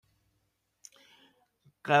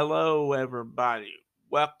Hello, everybody.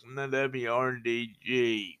 Welcome to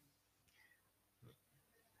WRDG.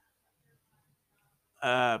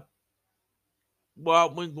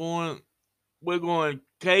 What we're going to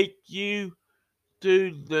take you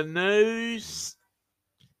to the news.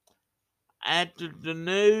 After the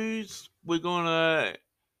news, we're going to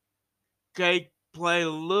play a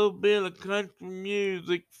little bit of country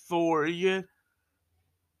music for you,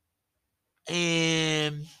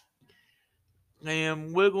 and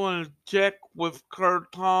we're going to check with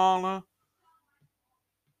Cortana.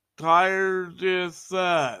 Tired is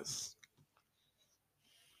us.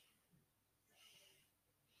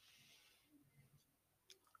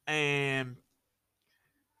 And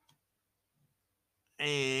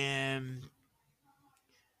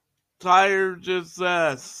Tired is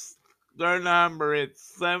us. Their number is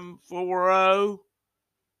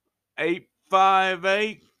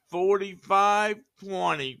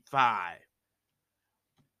 740-858-4525.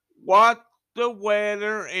 What's the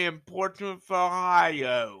weather in Portsmouth,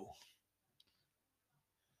 Ohio?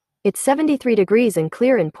 It's 73 degrees and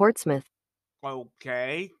clear in Portsmouth.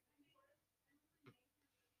 Okay.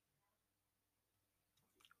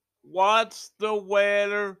 What's the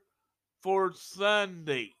weather for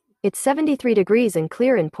Sunday? It's 73 degrees and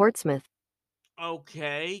clear in Portsmouth.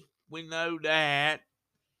 Okay, we know that.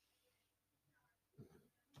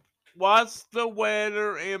 What's the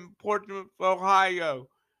weather in Portsmouth, Ohio,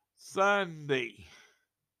 Sunday?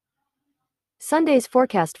 Sunday's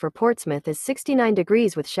forecast for Portsmouth is 69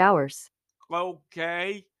 degrees with showers.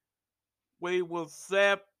 Okay, we will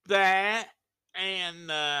accept that,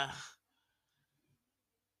 and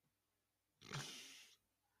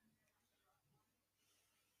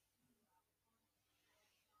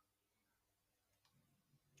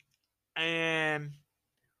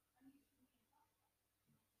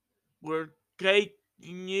we're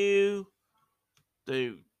taking you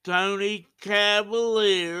to Tony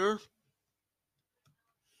Cavalier,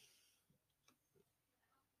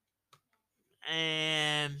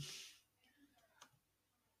 and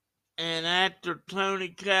after Tony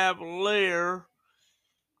Cavalier,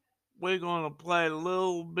 we're gonna play a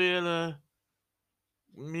little bit of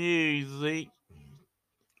music.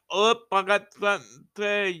 I got something to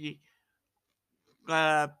tell you.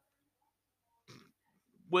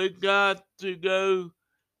 We got to go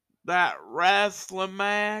that wrestling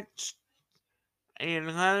match in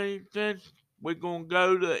Huntington. We're gonna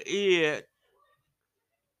go to it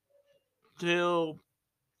till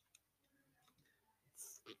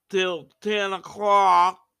 10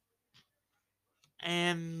 o'clock,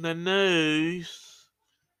 and the news.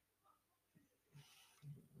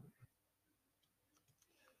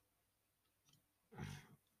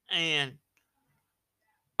 And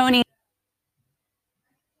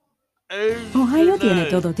Ohio tiene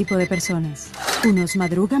todo tipo de personas. Unos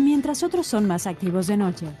madrugan mientras otros son más activos de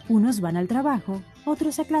noche. Unos van al trabajo,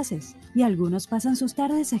 otros a clases. Y algunos pasan sus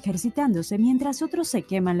tardes ejercitándose mientras otros se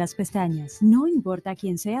queman las pestañas. No importa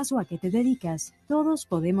quién seas o a qué te dedicas, todos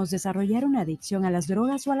podemos desarrollar una adicción a las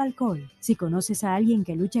drogas o al alcohol. Si conoces a alguien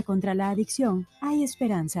que lucha contra la adicción, hay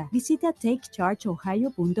esperanza. Visita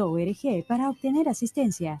takechargeohio.org para obtener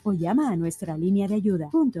asistencia o llama a nuestra línea de ayuda.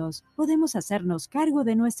 Juntos, podemos hacernos cargo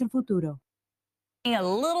de nuestro futuro. A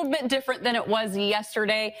little bit different than it was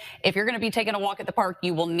yesterday. If you're going to be taking a walk at the park,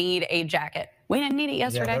 you will need a jacket. We didn't need it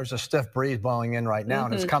yesterday. Yeah, there's a stiff breeze blowing in right now,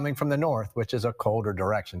 and it's coming from the north, which is a colder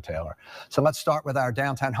direction, Taylor. So let's start with our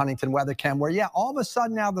downtown Huntington weather cam, where, yeah, all of a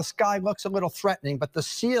sudden now the sky looks a little threatening, but the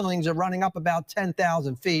ceilings are running up about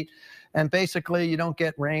 10,000 feet. And basically, you don't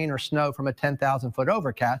get rain or snow from a 10,000-foot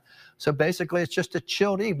overcast. So basically, it's just a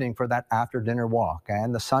chilled evening for that after-dinner walk.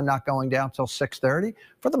 And the sun not going down till 6:30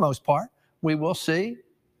 for the most part. We will see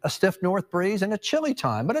a stiff north breeze and a chilly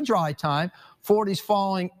time, but a dry time. 40s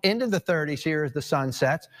falling into the 30s here as the sun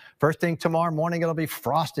sets. First thing tomorrow morning, it'll be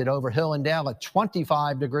frosted over hill and dale at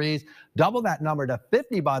 25 degrees. Double that number to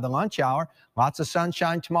 50 by the lunch hour. Lots of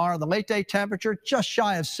sunshine tomorrow. The late day temperature just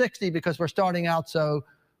shy of 60 because we're starting out so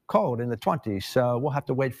cold in the 20s. So we'll have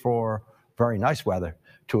to wait for very nice weather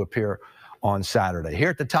to appear on Saturday. Here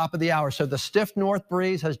at the top of the hour, so the stiff north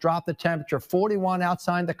breeze has dropped the temperature 41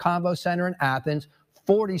 outside the Convo Center in Athens,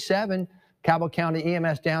 47 Cabell County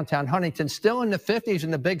EMS downtown Huntington, still in the 50s in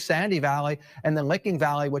the Big Sandy Valley and the Licking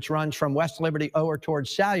Valley, which runs from West Liberty over towards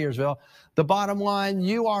Salyers. The bottom line,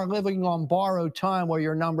 you are living on borrowed time where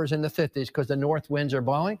your number's in the 50s because the north winds are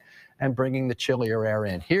blowing. and bringing the chillier air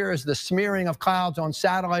in. Here is the smearing of clouds on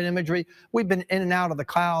satellite imagery. We've been in and out of the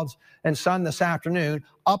clouds and sun this afternoon.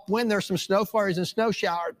 Upwind, there's some snow flurries and snow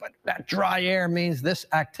showers, but that dry air means this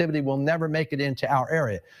activity will never make it into our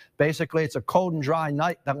area. Basically, it's a cold and dry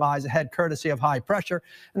night that lies ahead courtesy of high pressure,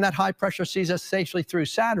 and that high pressure sees us safely through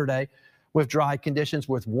Saturday with dry conditions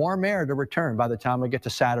with warm air to return by the time we get to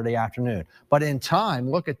Saturday afternoon. But in time,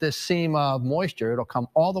 look at this seam of moisture. It'll come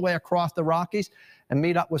all the way across the Rockies and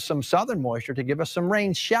meet up with some southern moisture to give us some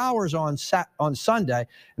rain showers on Sunday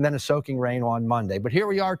and then a soaking rain on Monday. But here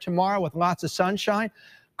we are tomorrow with lots of sunshine.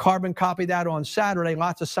 Carbon copy that on Saturday,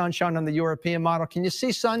 lots of sunshine on the European model. Can you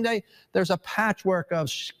see Sunday? There's a patchwork of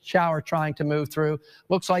shower trying to move through.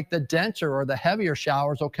 Looks like the denser or the heavier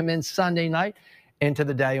showers will come in Sunday night into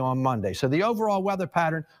the day on Monday. So the overall weather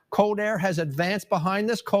pattern, cold air has advanced behind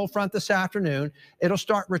this cold front this afternoon. It'll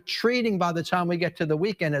start retreating by the time we get to the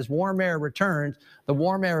weekend as warm air returns. The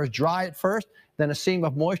warm air is dry at first, then a seam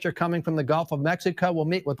of moisture coming from the Gulf of Mexico will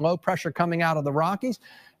meet with low pressure coming out of the Rockies,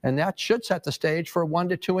 and that should set the stage for 1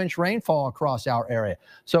 to 2 inch rainfall across our area.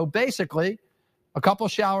 So basically, a couple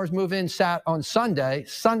showers move in on Sunday.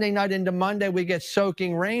 Sunday night into Monday, we get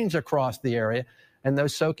soaking rains across the area. And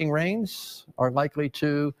those soaking rains are likely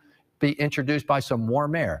to be introduced by some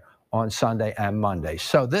warm air on Sunday and Monday.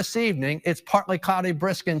 So this evening, it's partly cloudy,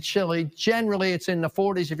 brisk, and chilly. Generally, it's in the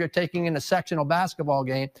 40s if you're taking in a sectional basketball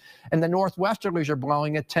game. And the northwesterlies are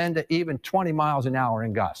blowing at 10 to even 20 miles an hour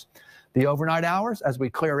in gusts. The overnight hours, as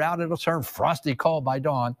we clear out, it'll turn frosty cold by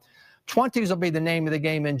dawn. 20s will be the name of the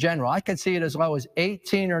game in general. I could see it as low as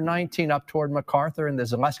 18 or 19 up toward MacArthur in the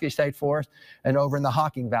Zaleski State Forest and over in the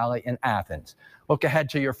Hocking Valley in Athens. Look ahead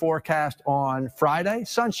to your forecast on Friday.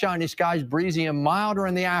 Sunshiny skies, breezy and milder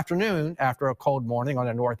in the afternoon after a cold morning on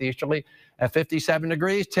the northeasterly at 57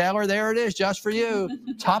 degrees. Taylor, there it is just for you.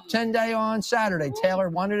 Top 10 day on Saturday. Taylor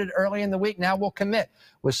wanted it early in the week. Now we'll commit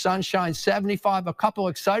with sunshine 75. A couple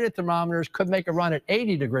excited thermometers could make a run at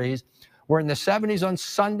 80 degrees. We're in the 70s on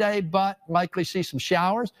Sunday, but likely see some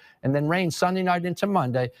showers and then rain Sunday night into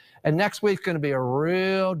Monday. And next week's going to be a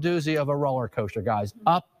real doozy of a roller coaster, guys.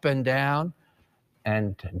 Up and down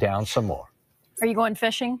some more. Are you going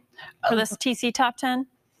fishing for this TC Top 10?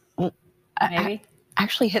 Maybe.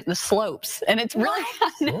 Actually hitting the slopes, and it's really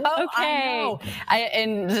okay.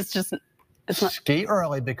 And it's just it's not ski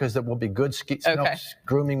early because it will be good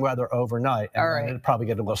grooming weather overnight, and then it'll probably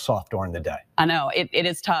get a little soft during the day. I know it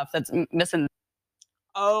is tough. That's missing.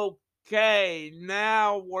 Okay,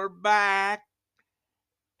 now we're back,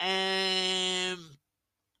 and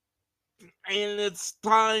it's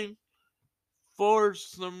time for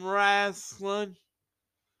some wrestling,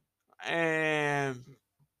 and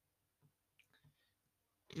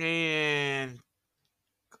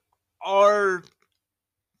our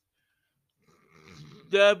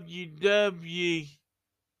WWE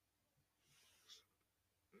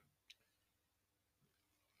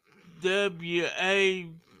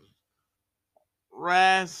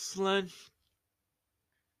wrestling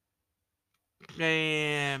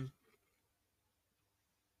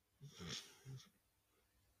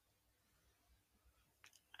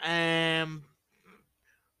and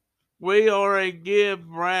we already give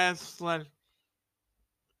wrestling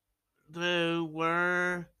to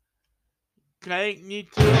we're taking you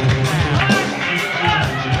to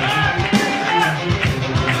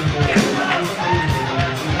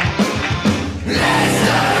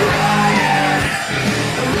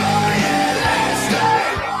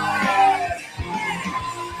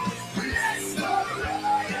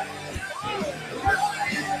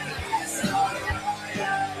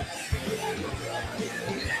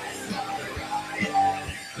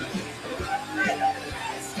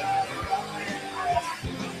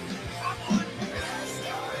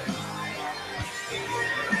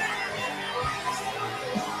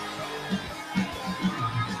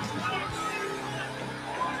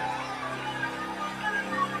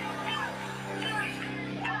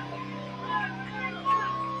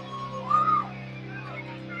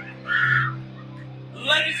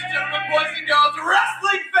Ladies and gentlemen, boys and girls,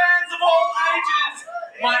 wrestling fans of all ages,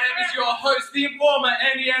 my name is your host, the Informer,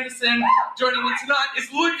 Andy Anderson. Joining me tonight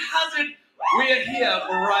is Luke Hazard. We are here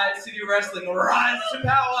for Riot City Wrestling, Rise to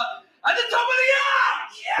Power at the top of the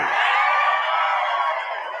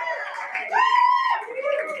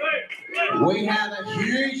arch! We have a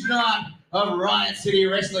huge night of Riot City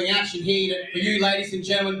Wrestling action here for you, ladies and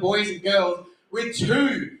gentlemen, boys and girls, with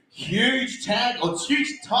two huge title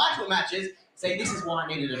matches. See, this is why I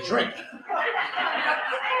needed a drink.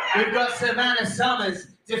 We've got Savannah Summers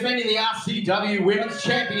defending the RCW Women's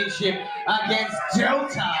Championship against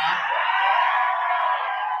Delta.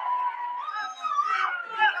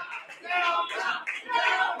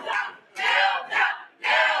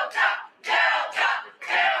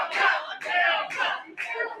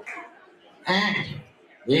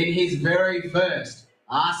 in his very first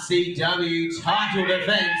RCW title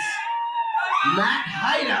defense, Matt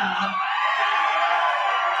Hayter,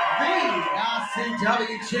 the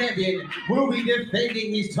RCW champion, will be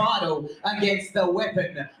defending his title against the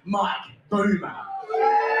weapon, Mike Boomer.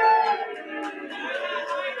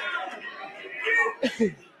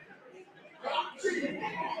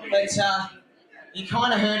 But you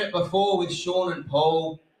kind of heard it before with Sean and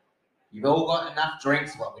Paul. You've all got enough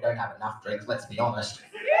drinks. Well, we don't have enough drinks, let's be honest.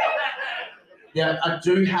 Yeah, I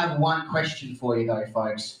do have one question for you though,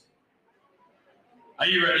 folks. Are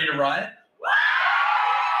you ready to riot?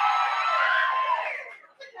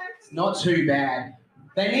 It's not too bad.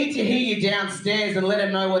 They need to hear you downstairs and let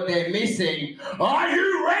them know what they're missing. Are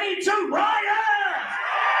you ready to riot?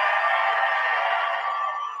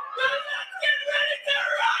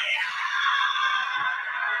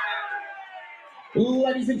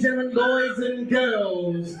 Ladies and gentlemen, boys and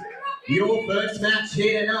girls, your first match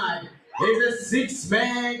here tonight is a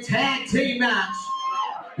 6-man tag team match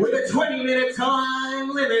with a 20-minute time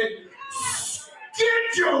limit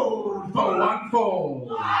scheduled for one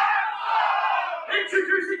fall.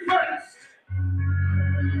 Introducing first.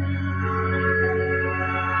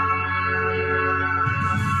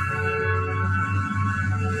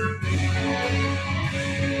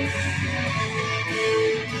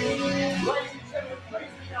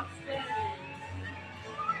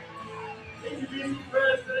 Introducing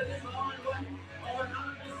first at this highway on an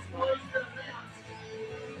undisclosed amount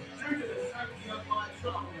due to the safety of my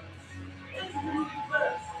travelers. Introducing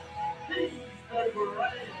first, he's the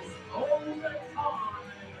greatest all the time,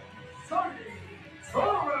 Tony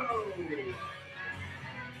Toro.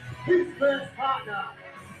 His first partner,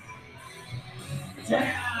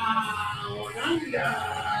 Down Under.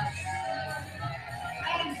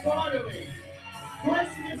 And finally,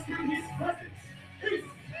 gracing us with his presence,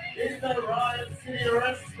 is the Riot City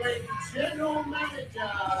Wrestling General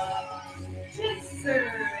Manager,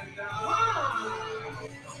 Jason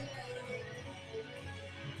Hart.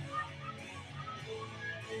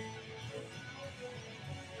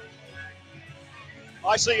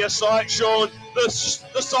 I see a sight, Sean. The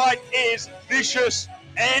sight is vicious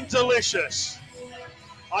and delicious.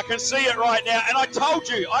 I can see it right now, and I told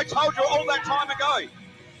you all that time ago.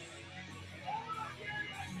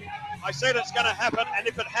 I said it's going to happen, and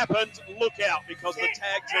if it happens, look out, because the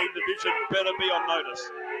tag team division better be on notice.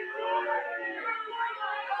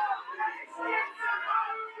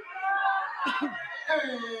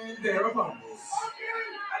 And their opponents.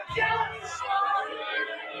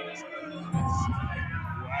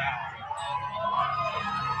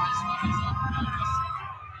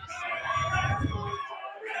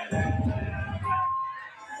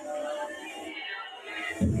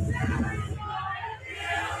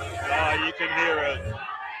 Oh, you can hear it.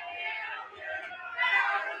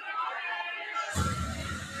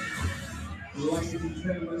 Ladies and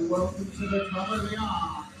gentlemen, welcome to the top of the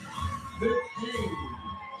arc, the king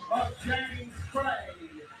of James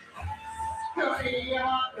Craig, Scotty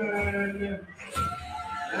Arden,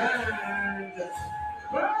 and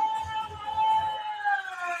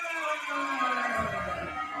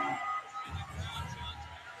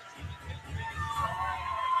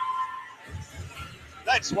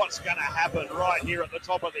That's what's going to happen right here at the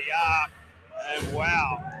top of the arc. And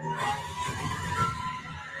wow.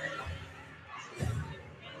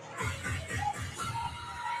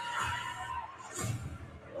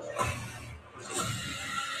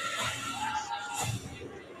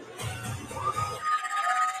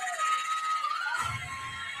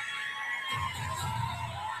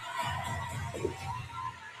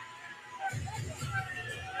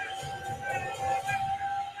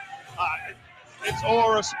 It's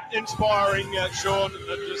awe-inspiring, Sean.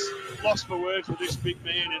 I'm just lost for words with this big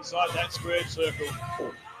man inside that squared circle.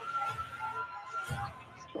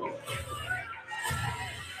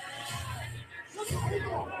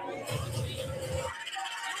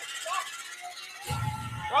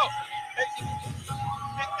 Well,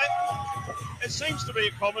 it seems to be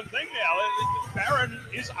a common thing now. Baron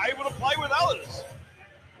is able to play with others.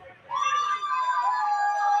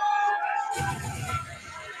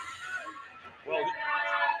 Well,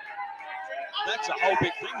 that's a whole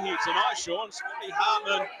big thing here tonight, Sean. Scotty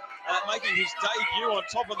Hartman making his debut on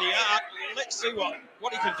top of the arc. Let's see what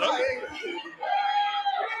he can do.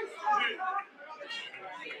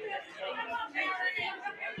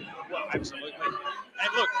 Well, absolutely.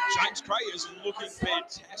 And look, James Craig is looking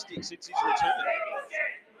fantastic since his return.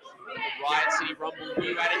 Riot City Rumble,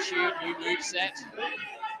 new attitude, new moveset.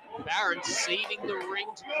 Barron seeding the ring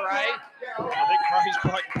to Cray. I think Cray's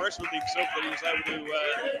quite impressed with himself that he was able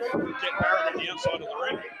to get Barron on the outside of the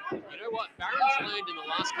ring. You know what? Barron's learned in the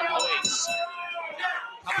last couple of weeks,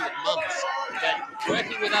 couple of months, that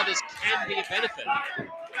working with others can be a benefit.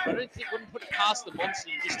 I wouldn't put it past the monster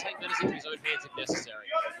to just take matters into his own hands if necessary.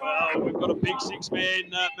 Well, we've got a big six-man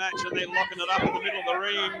match and they're locking it up in the middle of the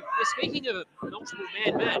ring. Yeah, speaking of a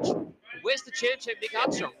multiple-man match, where's the champ, Nick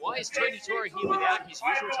Armstrong? Why is Tony Toro here without his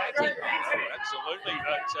usual tag team partner? Oh, absolutely,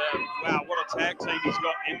 but wow, what a tag team he's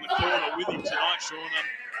got in the corner with him tonight, Sean,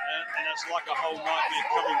 and it's like a whole nightmare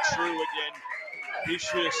coming true again.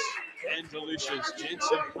 Vicious and delicious.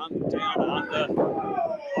 Jensen Hunt down under.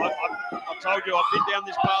 I've told you, I've been down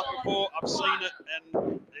this path before, I've seen it,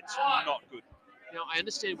 and it's not good. Now, I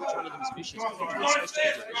understand which one of them is vicious, but which one is supposed to be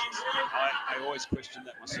delicious? I always question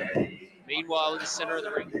that myself. Meanwhile, in the center of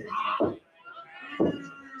the ring.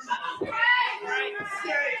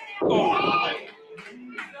 Oh,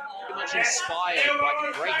 pretty much inspired by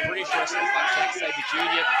the great British wrestlers like Jack Sabre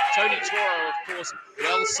Jr. Tony Toro, of course,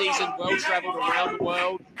 well-seasoned, well-travelled around the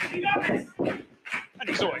world. And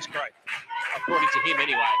he's always great. According to him,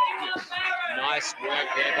 anyway. Nice work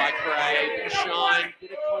there by Cray. Bit of shine,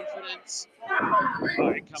 bit of confidence.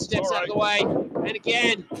 Oh, Steps Toro. out of the way, and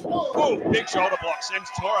again. Oh, big shoulder block sends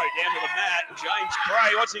Toro down to the mat. James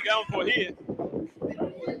Cray, what's he going for here?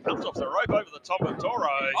 Comes off the rope over the top of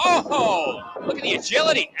Toro. Oh, look at the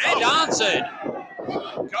agility, and answered.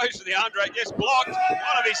 Goes to the arm drag, gets blocked.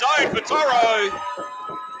 One of his own for Toro.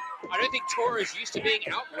 I don't think Toro is used to being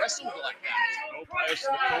out-wrestled like that. Well, players to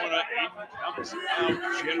the corner, in comes our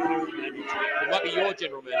general manager. It might be your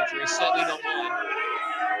general manager, he's certainly not mine.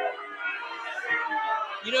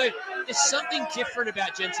 You know, there's something different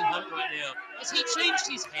about Jensen Hunt right now. Has he changed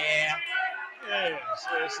his hair? Yes,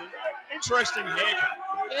 an interesting haircut.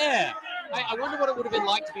 Yeah. I wonder what it would have been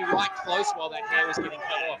like to be right close while that hair was getting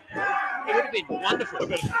cut off. It would have been wonderful.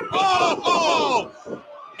 Oh!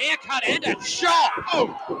 Haircut and a shot!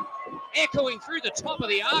 Oh! Echoing through the top of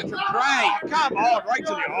the arc from Cray. Come on, right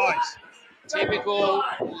to the eyes. Typical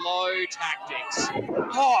low tactics.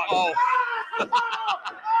 Oh. Well,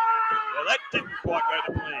 that didn't quite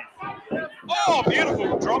go to plan. Oh,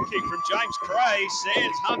 beautiful drop kick from James Cray.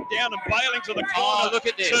 Sands Hunt down and bailing to the corner. Oh, look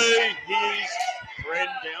at this. To his friend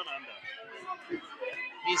down under.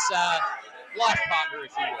 His life partner,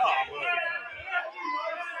 if you will. Oh, well.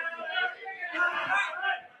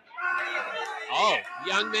 Oh,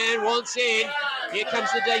 young man wants in. Here comes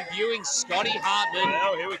the debuting Scotty Hartman.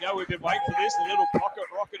 Well, here we go. We've been waiting for this. The little pocket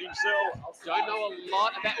rocket himself. Don't know a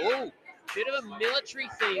lot about... Oh, bit of a military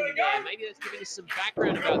theme there. Maybe that's giving us some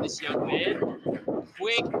background about this young man.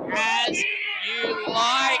 Quick as you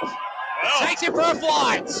like. Well, takes him for a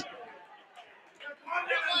flight.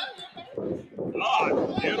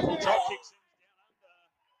 Oh, beautiful drop kicks.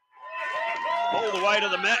 All the way to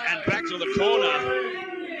the mat and back to the corner.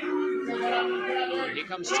 Here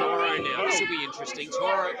comes Toro now. This will be interesting.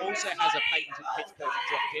 Toro also has a patented pitch perfect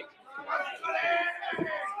drop kick.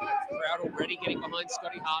 Crowd already getting behind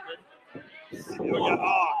Scotty Hartman. Here we go.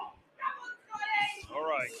 Oh. All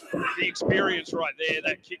right. The experience right there,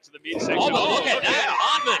 that kick to the midsection. Oh, but look at that.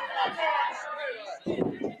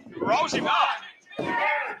 Hartman. Rolls him up.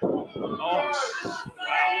 Oh,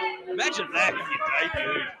 wow. Imagine that in your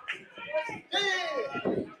debut.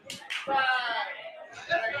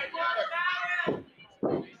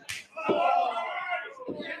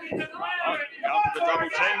 Going for the double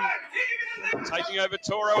team. Taking over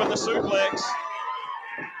Toro and the suplex.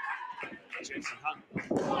 Jensen Hunt.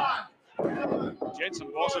 Jensen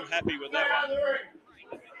wasn't happy with that one.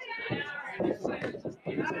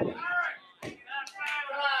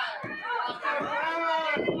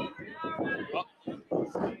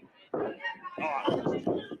 Oh,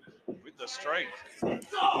 with the strength.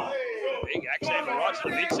 Big axe handle right to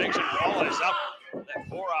the midsection, follows up that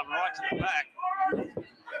forearm right to the back.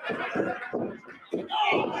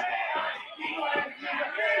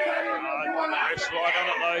 Ref's right on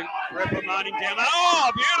it though. Reprimanding down there.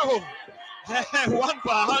 Oh, beautiful. One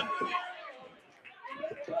for Hunt.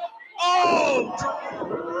 Oh,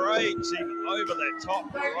 great team over that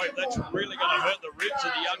top rope. That's really going to hurt the ribs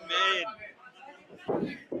of the young man.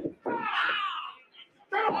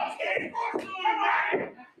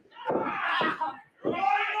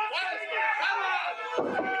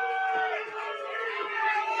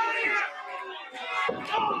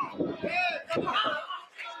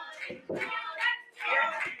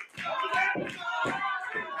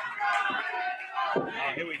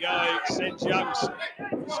 Here we go. Sends young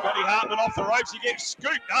Scotty Hartman off the ropes. He gets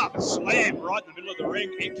scooped up, slammed right in the middle of the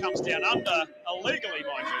ring. It comes down under, illegally,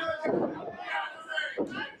 mind you.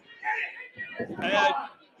 I've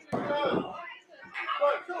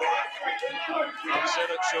said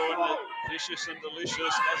it, Sean, that Vicious and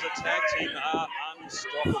Delicious as a tag team are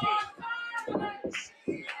unstoppable.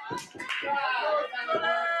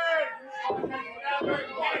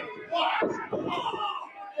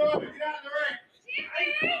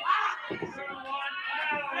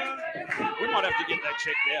 We might have to get that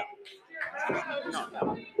checked out. No,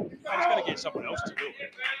 I was going to get someone else to do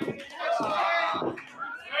it.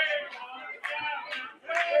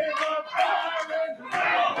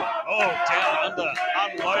 Oh, down under,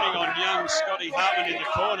 unloading on young Scotty Hartman in the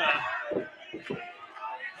corner.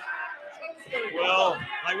 Well,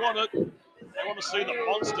 they want it. They want to see the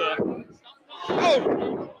monster.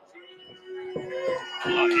 Oh!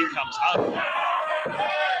 Oh, here comes Hartman.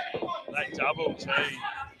 That double team.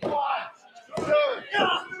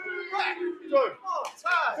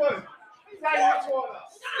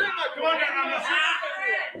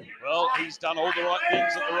 Well, he's done all the right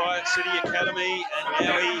things at the Riot City Academy, and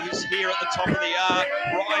now he is here at the top of the arc,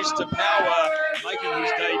 rise to power, making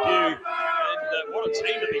his debut. And what a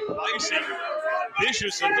team to be facing.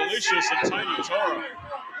 Vicious and Delicious and Tony Toro.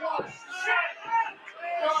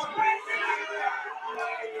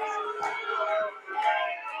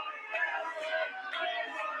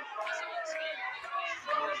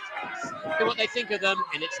 Look at what they think of them,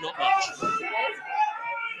 and it's not much.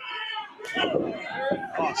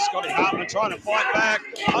 Oh, Scotty Hartman trying to fight back.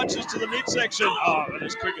 Punches to the midsection. Oh, and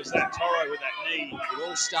as quick as that, Toro with that knee. It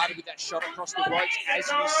all started with that shot across the ropes, as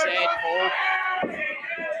you said, Paul.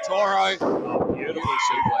 Toro. Oh, beautiful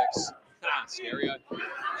suplex. Stereo.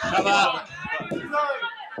 Cover.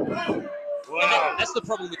 Wow. That's the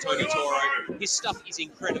problem with Tony Toro. His stuff is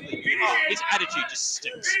incredibly beautiful. His attitude just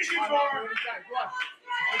stinks.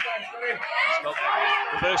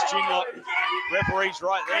 Reverse chin lock. Referee's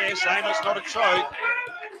right there saying it's not a choke.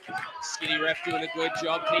 Skinny ref doing a good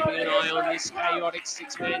job keeping an eye on this chaotic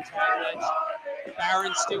six-man tag match.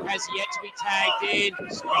 Baron still has yet to be tagged in.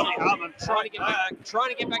 Scotty Hartman trying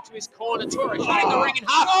to get back to his corner. Toro cutting the ring in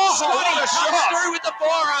half. Scotty comes through with the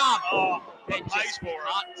forearm. Oh, and pays for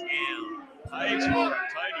it. Down. Pays for it.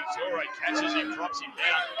 Tony Toro catches him, drops him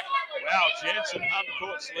down. Wow, Jensen Hunt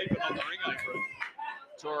caught sleeping on the ring apron.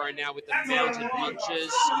 Toro now with the mounted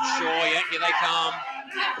punches. Sure, yeah, here they come.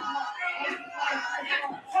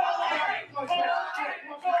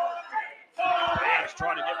 He's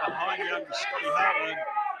trying to get behind young Scotty Hartman.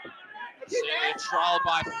 Certainly a trial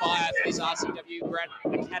by fire for this RCW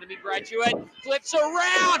Academy graduate. Flips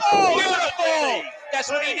around. Oh, beautiful. That's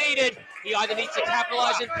what he needed. He either needs to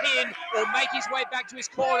capitalize and pin or make his way back to his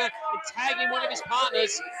corner and tag in one of his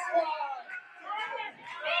partners.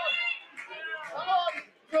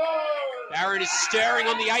 Baron is staring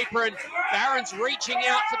on the apron. Baron's reaching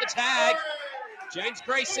out for the tag. James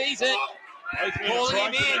Gray sees it. Calling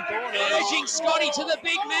him in, urging Scotty to the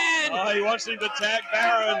big man. Oh, he wants him to tag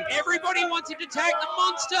Baron. Everybody wants him to tag the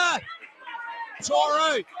monster.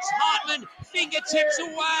 Toro, Hartman, fingertips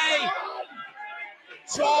away.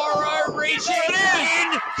 Toro reaching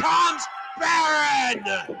in, comes Baron.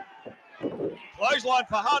 Clothesline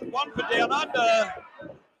for Hunt, one for down under.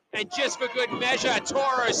 And just for good measure,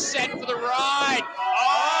 Toro set for the ride.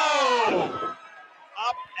 Oh!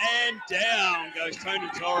 Up and down goes Tony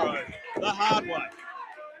Toro, the hard way.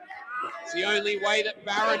 It's the only way that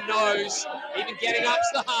Baron knows. Even getting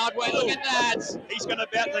up's the hard way. Look at that. He's going to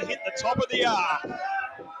about to hit the top of the arc.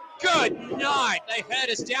 Good night. They heard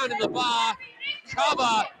us down in the bar.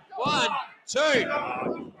 Cover. 1, 2.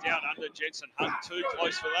 Down under Jensen Hunt, too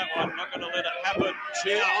close for that one. Not going to let it happen.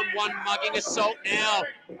 2-on-1 mugging assault now.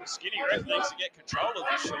 Skinny ref needs to get control of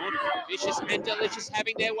this, Sean. Vicious and Delicious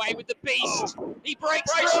having their way with the beast. Oh. He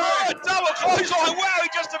breaks through. A double clothesline. Wow, he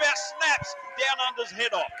just about snaps down under's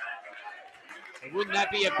head off. And wouldn't that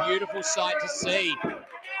be a beautiful sight to see?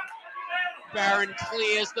 Baron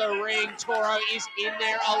clears the ring. Toro is in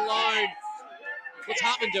there alone. What's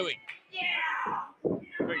Hartman doing? He's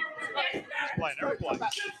playing airplane.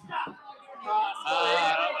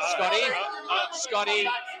 Scotty.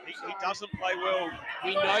 He doesn't play well.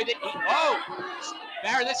 We know that he... Oh!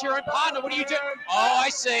 Baron, that's your own partner. What are you doing? Oh, I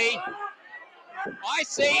see. Look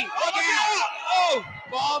out! Oh!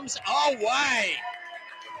 Bombs away.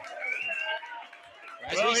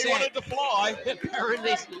 As well, we said, he wanted to fly. Baron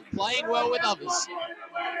is playing well with others.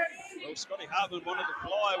 Well, Scotty Hartman wanted to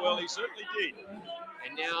fly. Well, he certainly did.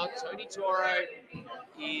 And now Tony Toro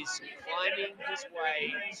is climbing his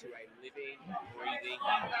way to a living, breathing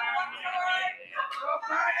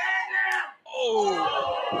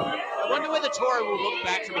I wonder whether Toro will look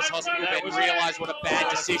back from his hospital bed and realise what a bad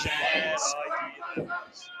decision that was.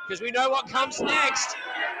 Because we know what comes next.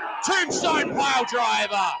 Tombstone pile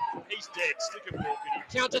driver. He's dead. Stick a fork in him.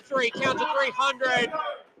 Count to 300.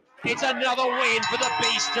 It's another win for the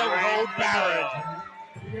Beast of Old Baron.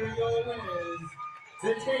 Here are your winners,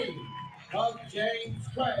 the team of James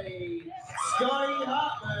Craig, Scotty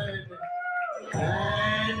Hartman,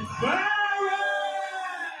 and Baron!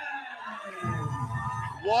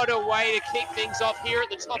 What a way to kick things off here at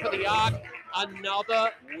the top of the arc.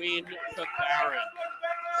 Another win for Baron.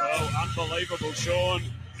 Well, unbelievable, Sean.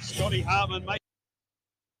 Scotty Hartman, mate.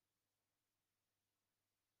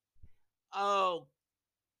 Oh,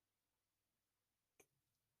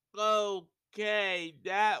 okay,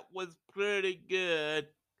 that was pretty good.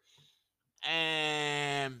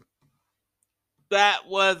 And that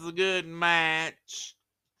was a good match.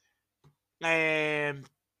 And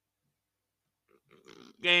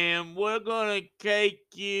we're gonna take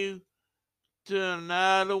you to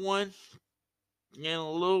another one in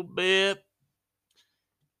a little bit.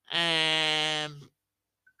 And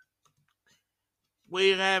we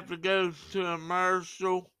have to go to a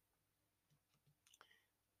commercial.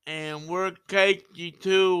 And we'll take you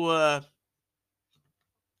to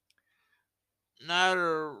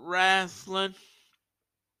another wrestling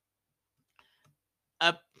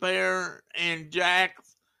up there in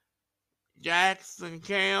Jackson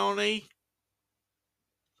County.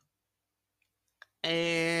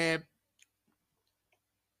 And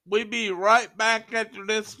we'll be right back after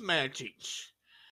this message.